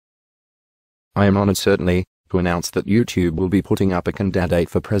I am honored certainly to announce that YouTube will be putting up a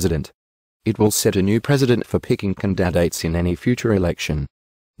candidate for president. It will set a new precedent for picking candidates in any future election.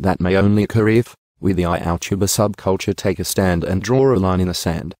 That may only occur if, we the YouTuber subculture take a stand and draw a line in the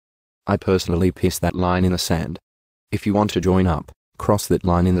sand. I personally piss that line in the sand. If you want to join up, cross that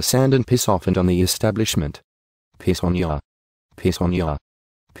line in the sand and piss off and on the establishment. Piss on ya. Piss on ya.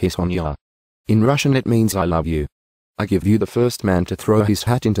 Piss on ya. In Russian it means I love you. I give you the first man to throw his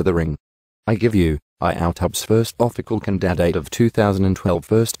hat into the ring. I give you, YouTube's first official candidate of 2012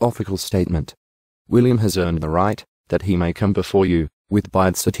 first official statement. William has earned the right, that he may come before you, with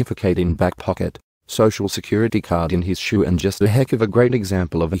birth certificate in back pocket, social security card in his shoe and just a heck of a great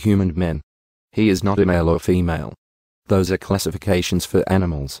example of a human man. He is not a male or female. Those are classifications for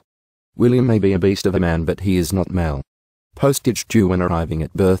animals. William may be a beast of a man but he is not male. Postage due when arriving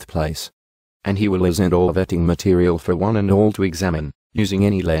at birthplace. And he will present all vetting material for one and all to examine, using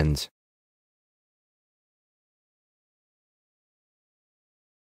any lens.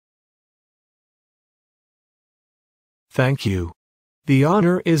 Thank you. The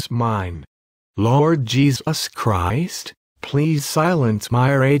honor is mine. Lord Jesus Christ, please silence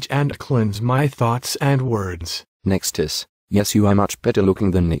my rage and cleanse my thoughts and words. Nextus, yes, you are much better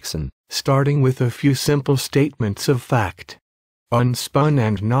looking than Nixon. Starting with a few simple statements of fact. Unspun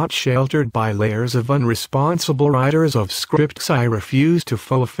and not sheltered by layers of unresponsible writers of scripts I refuse to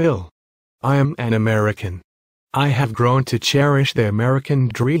fulfill. I am an American. I have grown to cherish the American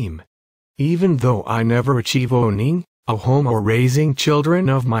dream. Even though I never achieve owning a home or raising children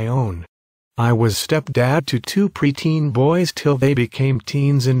of my own. I was stepdad to 2 preteen boys till they became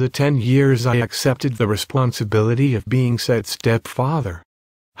teens. In the 10 years I accepted the responsibility of being said stepfather.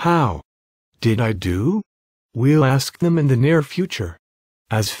 How did I do? We'll ask them in the near future.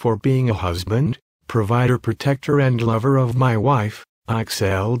 As for being a husband, provider, protector and lover of my wife, I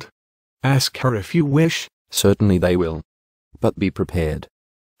excelled. Ask her if you wish. Certainly they will. But be prepared.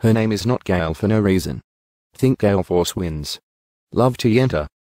 Her name is not Gale for no reason. Think Gale Force wins. Love to Yenta.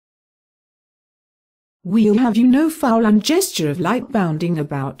 We'll have you no foul and gesture of light bounding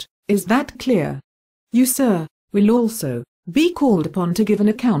about, is that clear? You, sir, will also be called upon to give an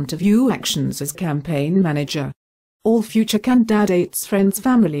account of your actions as campaign manager. All future candidates, friends,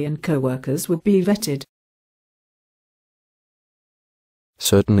 family and co-workers will be vetted.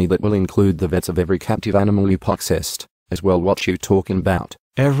 Certainly that will include the vets of every captive animal you possessed, as well what you talking about.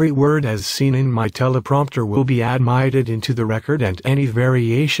 Every word as seen in my teleprompter will be admitted into the record and any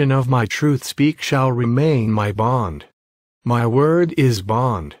variation of my truth speak shall remain my bond. My word is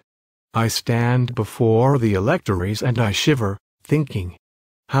bond. I stand before the electors and I shiver, thinking,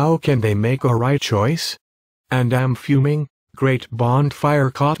 how can they make a right choice? And am fuming, great bonfire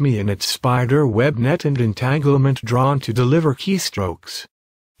caught me in its spider web net and entanglement drawn to deliver keystrokes.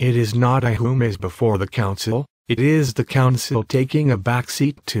 It is not I whom is before the council. It is the council taking a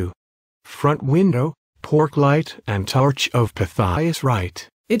backseat to front window, pork light and torch of Pythias right.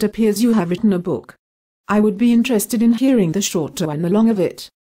 It appears you have written a book. I would be interested in hearing the short and the long of it.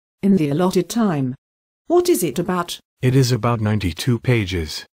 In the allotted time. What is it about? It is about 92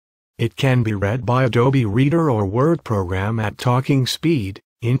 pages. It can be read by Adobe Reader or Word program at talking speed,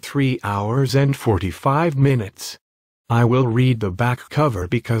 in 3 hours and 45 minutes. I will read the back cover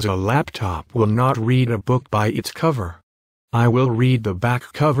because a laptop will not read a book by its cover. I will read the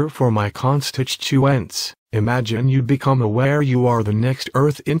back cover for my constituents. Imagine you become aware you are the next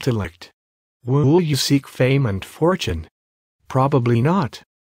Earth intellect. Will you seek fame and fortune? Probably not.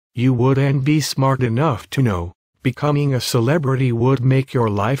 You wouldn't be smart enough to know, becoming a celebrity would make your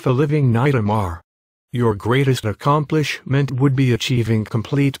life a living nightmare. Your greatest accomplishment would be achieving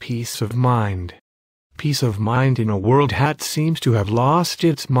complete peace of mind. Peace of mind in a world that seems to have lost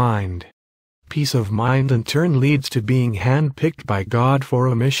its mind. Peace of mind in turn leads to being handpicked by God for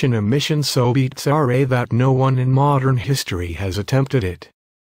a mission so bizarre that no one in modern history has attempted it.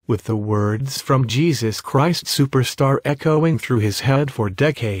 With the words from Jesus Christ Superstar echoing through his head for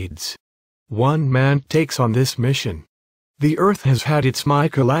decades. One man takes on this mission. The earth has had its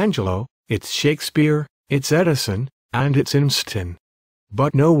Michelangelo, its Shakespeare, its Edison, and its Einstein.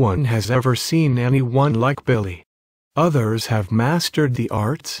 But no one has ever seen anyone like Billy. Others have mastered the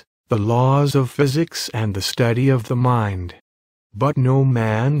arts, the laws of physics and the study of the mind. But no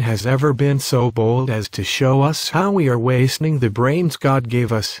man has ever been so bold as to show us how we are wasting the brains God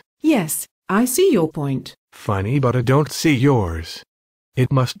gave us. Yes, I see your point. Funny, but I don't see yours. It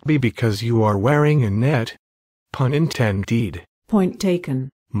must be because you are wearing a net. Pun intended. Point taken.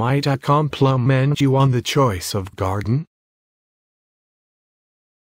 Might I compliment you on the choice of garden?